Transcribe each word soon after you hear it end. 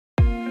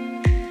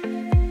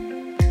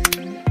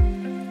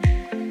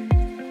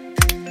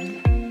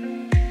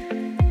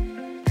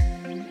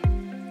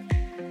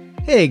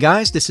Hey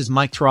guys, this is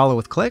Mike Tarallo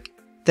with Qlik.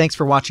 Thanks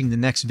for watching the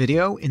next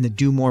video in the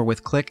Do More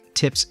with Qlik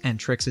Tips and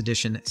Tricks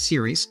Edition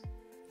series.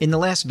 In the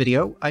last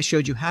video, I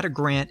showed you how to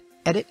grant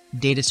edit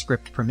data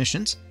script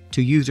permissions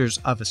to users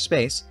of a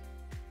space.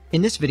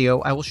 In this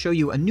video, I will show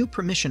you a new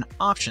permission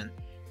option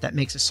that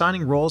makes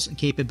assigning roles and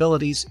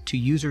capabilities to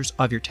users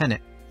of your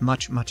tenant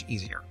much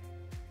easier.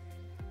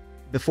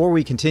 Before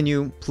we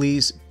continue,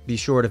 please be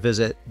sure to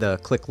visit the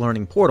Qlik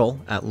Learning portal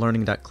at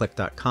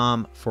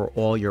learning.qlik.com for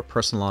all your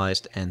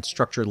personalized and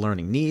structured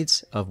learning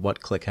needs of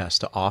what Qlik has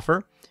to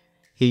offer.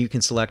 Here you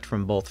can select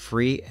from both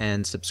free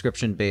and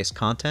subscription-based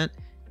content,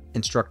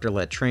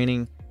 instructor-led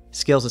training,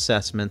 skills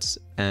assessments,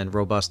 and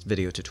robust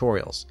video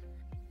tutorials.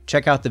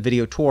 Check out the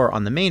video tour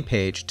on the main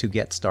page to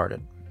get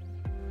started.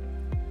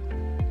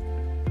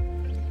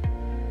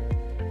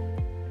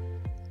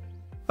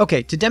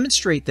 Okay, to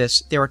demonstrate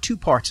this, there are two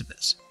parts of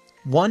this.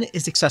 One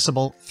is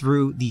accessible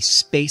through the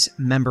space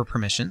member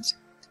permissions,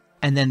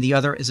 and then the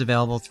other is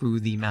available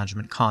through the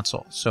management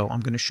console. So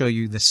I'm going to show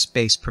you the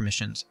space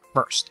permissions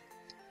first.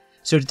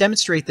 So to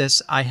demonstrate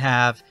this, I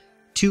have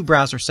two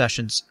browser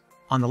sessions.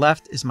 On the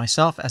left is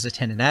myself as a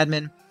tenant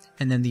admin,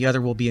 and then the other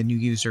will be a new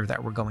user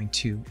that we're going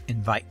to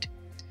invite.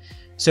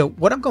 So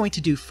what I'm going to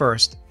do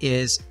first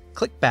is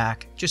click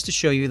back just to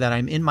show you that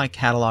I'm in my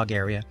catalog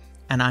area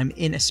and I'm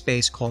in a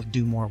space called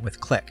Do More with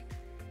Qlik.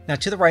 Now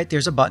to the right,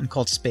 there's a button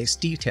called Space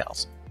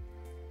Details.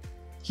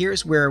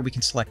 Here's where we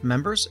can select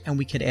members and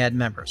we can add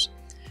members.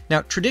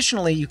 Now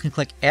traditionally, you can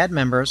click Add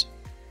Members,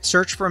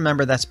 search for a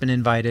member that's been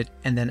invited,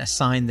 and then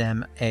assign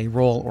them a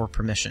role or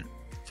permission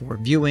for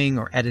viewing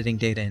or editing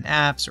data in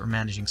apps or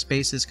managing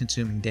spaces,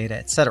 consuming data,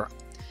 etc.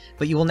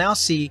 But you will now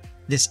see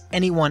this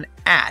anyone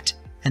at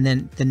and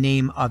then the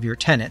name of your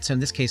tenant. So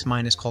in this case,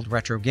 mine is called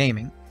Retro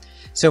Gaming.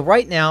 So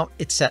right now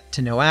it's set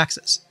to no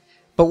access.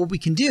 But what we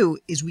can do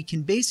is we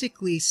can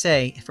basically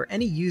say for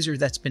any user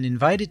that's been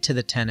invited to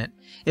the tenant,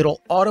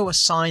 it'll auto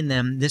assign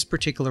them this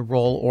particular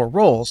role or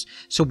roles.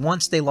 So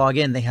once they log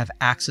in, they have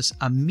access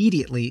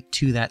immediately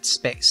to that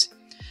space.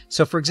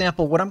 So for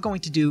example, what I'm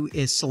going to do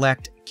is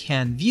select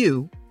Can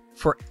View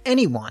for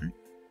anyone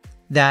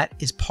that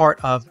is part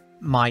of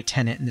my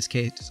tenant. In this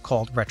case, it's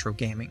called Retro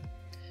Gaming.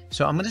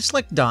 So I'm going to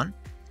select Done,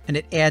 and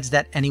it adds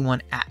that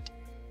anyone at.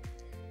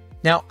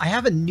 Now I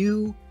have a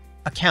new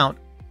account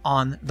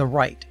on the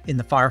right in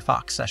the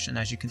Firefox session,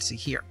 as you can see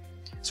here.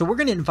 So we're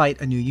going to invite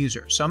a new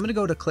user. So I'm going to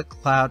go to Qlik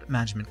Cloud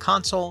Management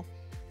Console.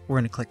 We're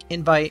going to click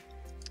Invite,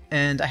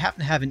 and I happen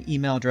to have an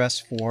email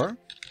address for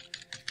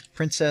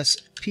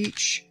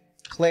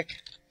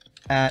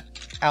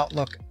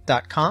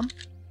princesspeachqlik@outlook.com,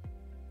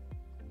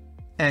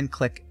 and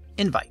click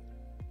Invite.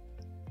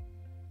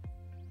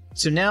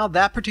 So now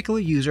that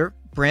particular user,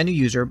 brand new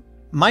user,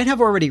 might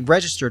have already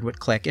registered with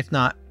Qlik. If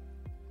not,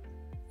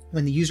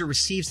 when the user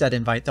receives that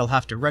invite, they'll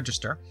have to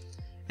register.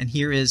 And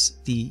here is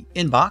the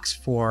inbox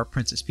for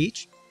Princess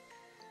Peach.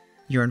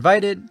 You're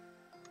invited.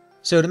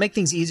 So to make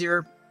things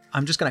easier,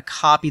 I'm just going to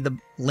copy the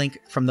link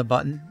from the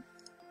button.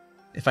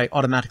 If I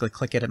automatically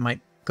click it, it might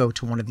go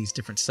to one of these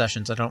different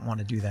sessions. I don't want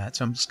to do that.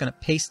 So I'm just going to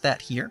paste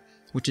that here,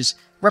 which is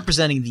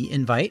representing the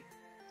invite.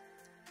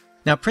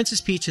 Now,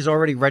 Princess Peach is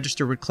already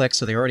registered with Qlik,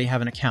 so they already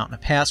have an account and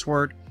a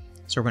password.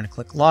 So we're going to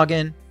click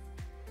Login.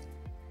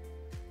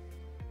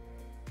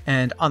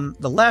 And on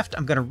the left,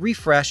 I'm going to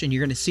refresh, and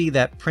you're going to see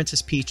that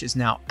Princess Peach is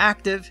now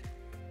active.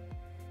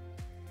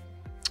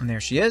 And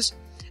there she is.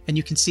 And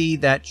you can see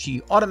that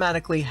she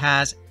automatically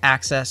has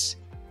access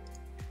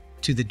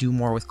to the Do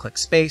More with Qlik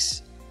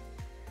space,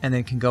 and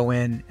then can go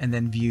in and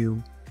then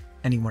view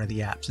any one of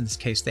the apps. In this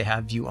case, they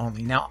have view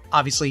only. Now,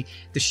 obviously,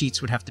 the sheets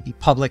would have to be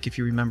public. If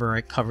you remember,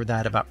 I covered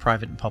that about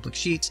private and public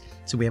sheets.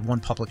 So we have one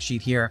public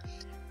sheet here.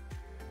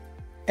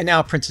 And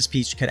now Princess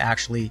Peach could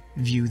actually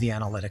view the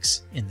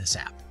analytics in this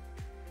app.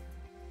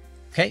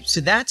 Okay,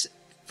 so that's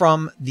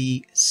from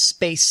the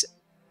space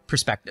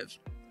perspective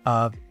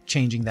of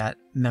changing that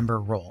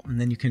member role.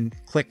 And then you can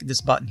click this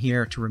button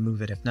here to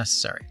remove it if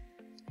necessary.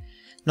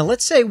 Now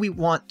let's say we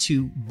want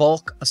to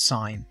bulk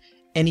assign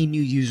any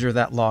new user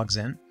that logs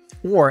in,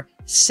 or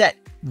set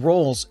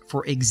roles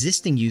for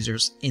existing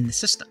users in the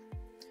system.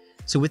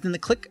 So within the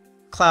Qlik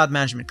Cloud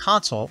Management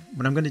Console,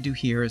 what I'm going to do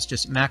here is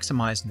just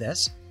maximize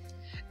this.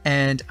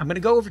 And I'm going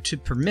to go over to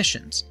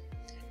permissions.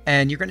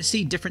 And you're going to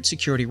see different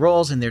security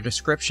roles in their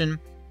description,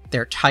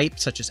 their type,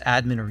 such as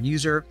admin or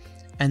user,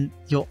 and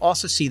you'll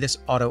also see this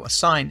auto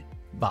assign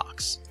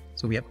box.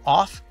 So we have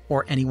off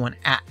or anyone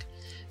at.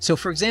 So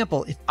for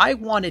example, if I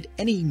wanted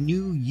any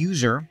new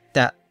user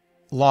that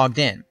logged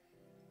in,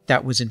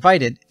 that was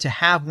invited, to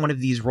have one of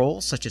these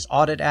roles, such as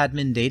audit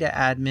admin, data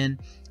admin,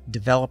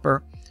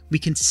 developer, we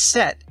can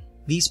set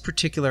these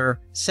particular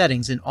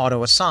settings in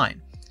auto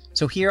assign.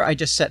 So here I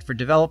just set for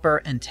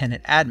developer and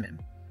tenant admin.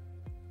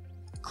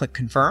 Click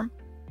Confirm.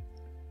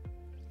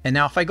 And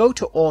now if I go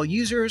to all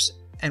users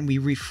and we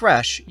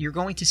refresh, you're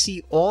going to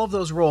see all of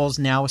those roles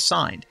now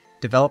assigned.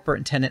 Developer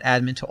and tenant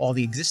admin to all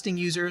the existing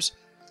users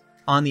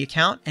on the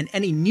account, and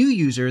any new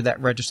user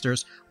that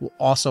registers will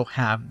also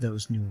have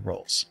those new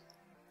roles.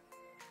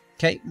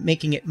 okay,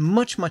 making it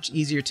much, much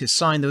easier to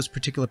assign those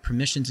particular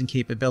permissions and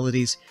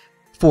capabilities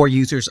for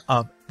users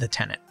of the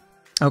tenant.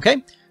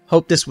 Okay,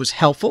 hope this was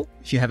helpful.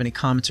 If you have any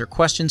comments or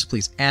questions,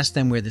 please ask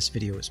them where this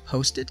video is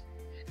posted.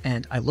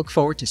 And I look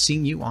forward to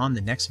seeing you on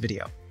the next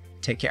video.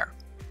 Take care.